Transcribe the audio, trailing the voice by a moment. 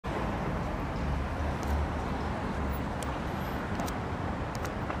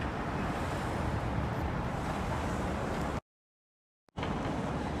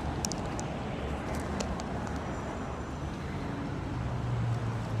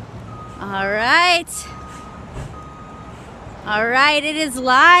All right. All right, it is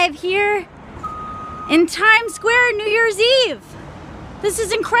live here in Times Square, New Year's Eve. This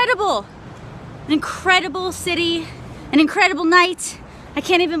is incredible. An incredible city, an incredible night. I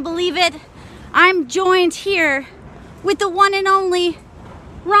can't even believe it. I'm joined here with the one and only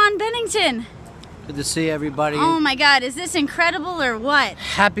Ron Bennington. Good to see everybody. Oh my God, is this incredible or what?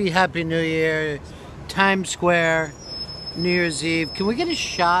 Happy New Year. Times Square, New Year's Eve. Can we get a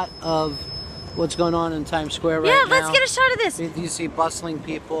shot of what's going on in Times Square right now? Yeah, let's get a shot of this. Do you see bustling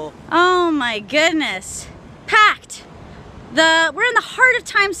people? Oh my goodness. Packed. We're in the heart of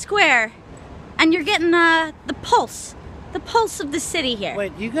Times Square, and you're getting the pulse of the city here.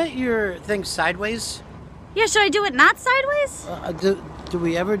 Wait, you got your thing sideways? Yeah, should I do it not sideways? Do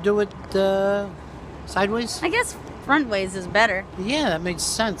we ever do it sideways? I guess frontways is better. Yeah, that makes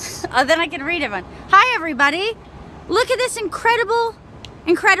sense. Then I can read everyone. Hi everybody. Look at this incredible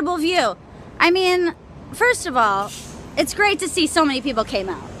view. I mean, first of all, it's great to see so many people came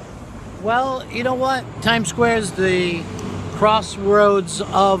out. Well, you know what? Times Square is the crossroads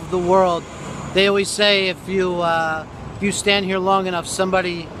of the world. They always say if you stand here long enough,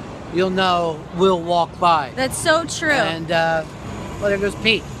 somebody you'll know will walk by. That's so true. And well, there goes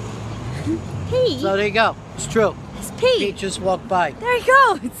Pete. Pete? So there you go. It's true. It's Pete. Pete just walked by. There he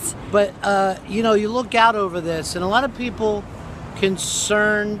goes. But you know, you look out over this, and a lot of people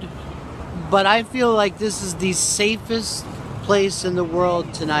concerned. But I feel like this is the safest place in the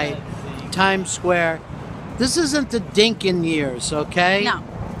world tonight, Times Square. This isn't the Dinkin years, okay?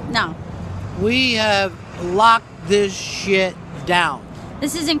 No. We have locked this shit down.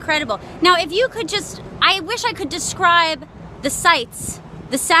 This is incredible. Now, if you could just, I wish I could describe the sights,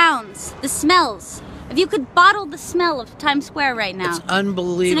 the sounds, the smells. If you could bottle the smell of Times Square right now. It's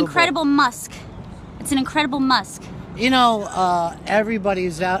unbelievable. It's an incredible musk. It's an incredible musk. You know,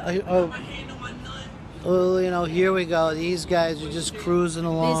 everybody's out. You know, here we go. These guys are just cruising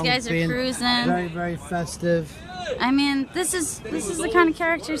along. These guys are cruising. Very, very festive. I mean, this is the kind of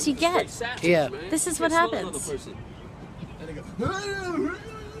characters you get. Yeah. This is what happens.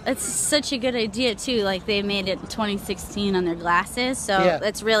 It's such a good idea too. Like they made it in 2016 on their glasses, so yeah.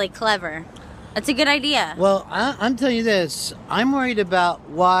 That's really clever. That's a good idea. Well, I'm telling you this. I'm worried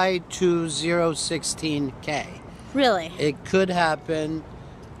about Y2016K. Really? It could happen.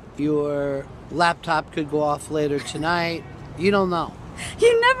 Your laptop could go off later tonight. You don't know.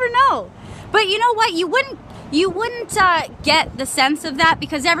 You never know. But you know what? You wouldn't get the sense of that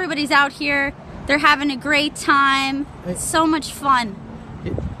because everybody's out here. They're having a great time. It's so much fun.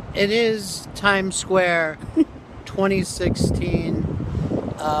 It is Times Square 2016.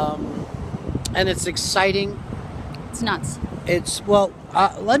 And it's exciting. It's nuts. Well,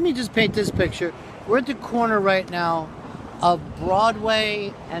 let me just paint this picture. We're at the corner right now of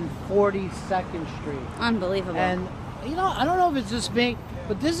Broadway and 42nd Street. Unbelievable. And, you know, I don't know if it's just me,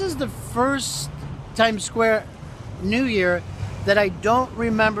 but this is the first Times Square New Year that I don't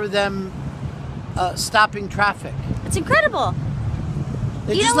remember them stopping traffic. It's incredible.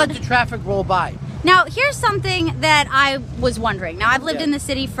 They just let the traffic roll by. Now, here's something that I was wondering. Now, I've lived in the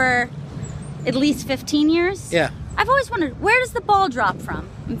city for at least 15 years. Yeah. I've always wondered, where does the ball drop from?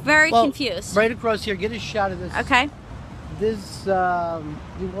 I'm very confused. Right across here. Get a shot of this. Okay. This,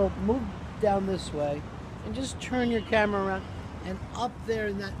 you will move down this way and just turn your camera around and up there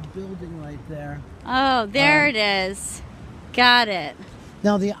in that building right there. Oh, there it is. Got it.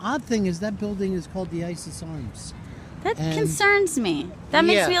 Now, the odd thing is that building is called the Isis Arms. That concerns me. That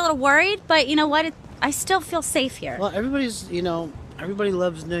makes me a little worried, but you know what? I still feel safe here. Well, everybody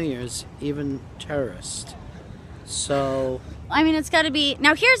loves New Year's, even terrorists. So... I mean, it's got to be...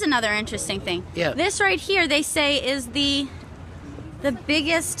 Now, here's another interesting thing. Yeah. This right here, they say, is the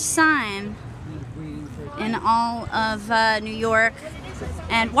biggest sign in all of New York.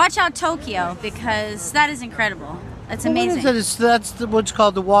 And watch out Tokyo, because that is incredible. That's amazing. What is that? That's what's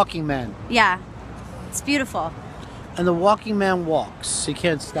called the Walking Man. Yeah. It's beautiful. And the Walking Man walks. You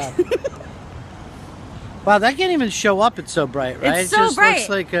can't stop it. Wow, that can't even show up. It's so bright, right? It's so bright. Looks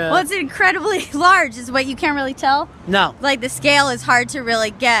like well, it's incredibly large, is what you can't really tell. No. Like, the scale is hard to really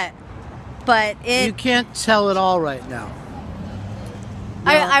get. But you can't tell it all right now.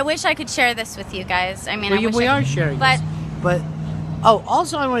 No. I wish I could share this with you guys. I mean, we are sharing this. But, oh,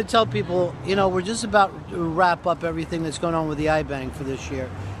 also I want to tell people, you know, we're just about to wrap up everything that's going on with the iBang for this year.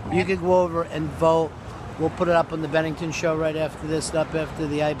 Okay. You can go over and vote. We'll put it up on the Bennington Show right after this, up after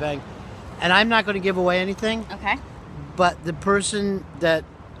the iBang. And I'm not going to give away anything. Okay. But the person that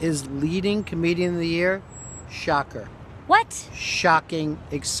is leading Comedian of the Year, shocker. What? Shocking,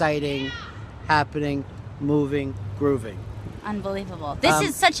 exciting, happening, moving, grooving. Unbelievable. This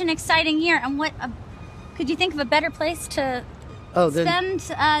is such an exciting year. And could you think of a better place to spend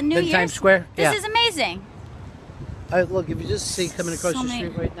New Year's? Times Square? This is amazing. Look, if you just see coming across the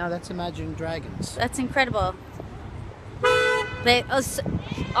street right now, that's Imagine Dragons. That's incredible.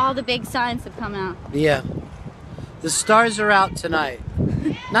 All the big signs have come out. Yeah. The stars are out tonight.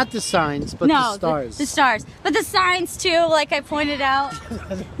 Not the signs, but the stars. The stars. But the signs, too, like I pointed out.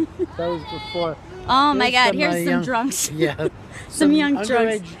 That was before. Oh, my God. Here's some drunks. Yeah. some young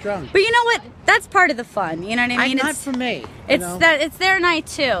drunks. Drunk. But you know what? That's part of the fun. You know what I mean? Not for me. It's their night,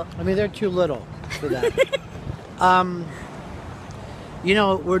 too. I mean, they're too little for that. You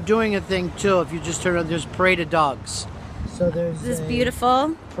know, we're doing a thing, too. If you just turn on, there's Parade of Dogs. So there's this is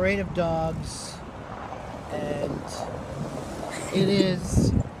beautiful. Parade of Dogs. And it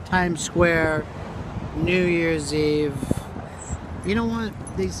is Times Square, New Year's Eve. You know what?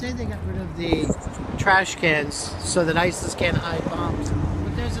 They say they got rid of the trash cans so that ISIS can't hide bombs.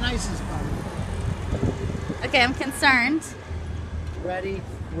 But there's an ISIS bomb. Okay, I'm concerned. Ready,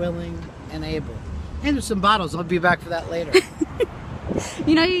 willing, and able. And there's some bottles. I'll be back for that later.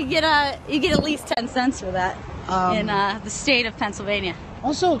 You know, you get at least 10 cents for that in the state of Pennsylvania.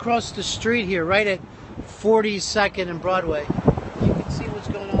 Also across the street here, right at 42nd and Broadway, you can see what's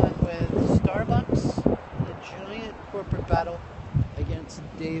going on with Starbucks, a giant corporate battle against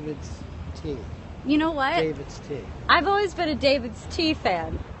David's Tea. You know what? David's Tea. I've always been a David's Tea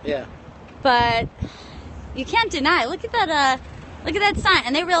fan. Yeah. But you can't deny. Look at that sign,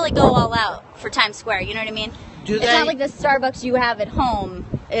 and they really go all out for Times Square. You know what I mean? It's not like the Starbucks you have at home.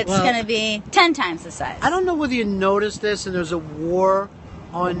 It's going to be 10 times the size. I don't know whether you noticed this, and there's a war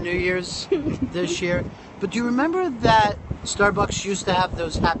on New Year's this year. But do you remember that Starbucks used to have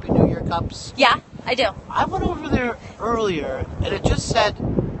those Happy New Year cups? Yeah, I do. I went over there earlier, and it just said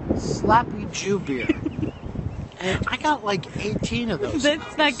Slappy Jew beer. And I got like 18 of those.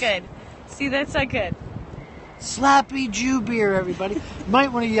 That's not good. See, that's not good. Slappy Jew beer, everybody. You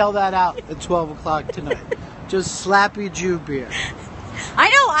might want to yell that out at 12 o'clock tonight. Just Slappy Jew beer. I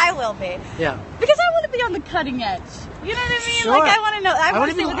know I will be. Yeah. Because I want to be on the cutting edge. You know what I mean? Sure. Like, I want to know. I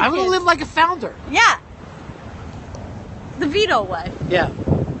want to live like a founder. Yeah. The Vito way. Yeah.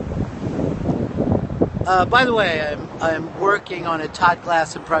 By the way, I'm working on a Todd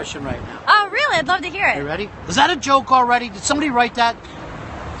Glass impression right now. Oh, really? I'd love to hear it. You ready? Is that a joke already? Did somebody write that?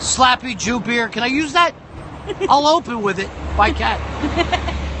 Slappy Jew beer. Can I use that? I'll open with it if I can.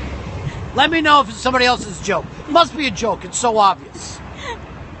 Let me know if it's somebody else's joke. It must be a joke. It's so obvious.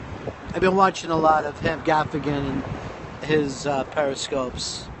 I've been watching a lot of him, Gaffigan, and his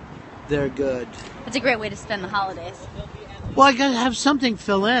Periscopes. They're good. It's a great way to spend the holidays. Well, I gotta have something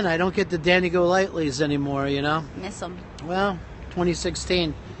fill in. I don't get the Danny Go-Lightly's anymore, you know? Miss them. Well,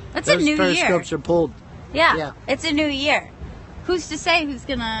 2016. That's a new year. Those Periscopes are pulled. Yeah, it's a new year. Who's to say who's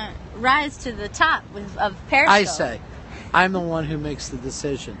going to rise to the top of Periscope? I say. I'm the one who makes the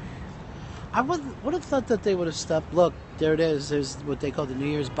decision. I would have thought that they would have stopped. Look, there it is. There's what they call the New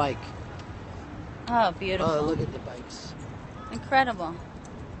Year's bike. Oh, beautiful. Oh, look at the bikes. Incredible.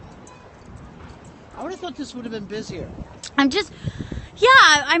 I would have thought this would have been busier. I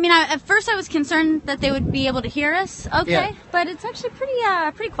mean, at first I was concerned that they would be able to hear us but it's actually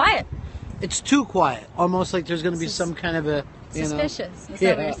pretty quiet. It's too quiet. Almost like there's going to be some kind of a, suspicious. Is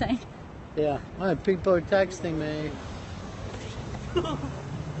that what you're saying? Yeah. Well, people are texting me.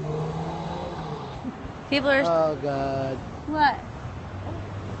 People are... Oh, God. What?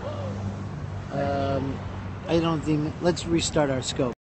 I don't think... Let's restart our scope.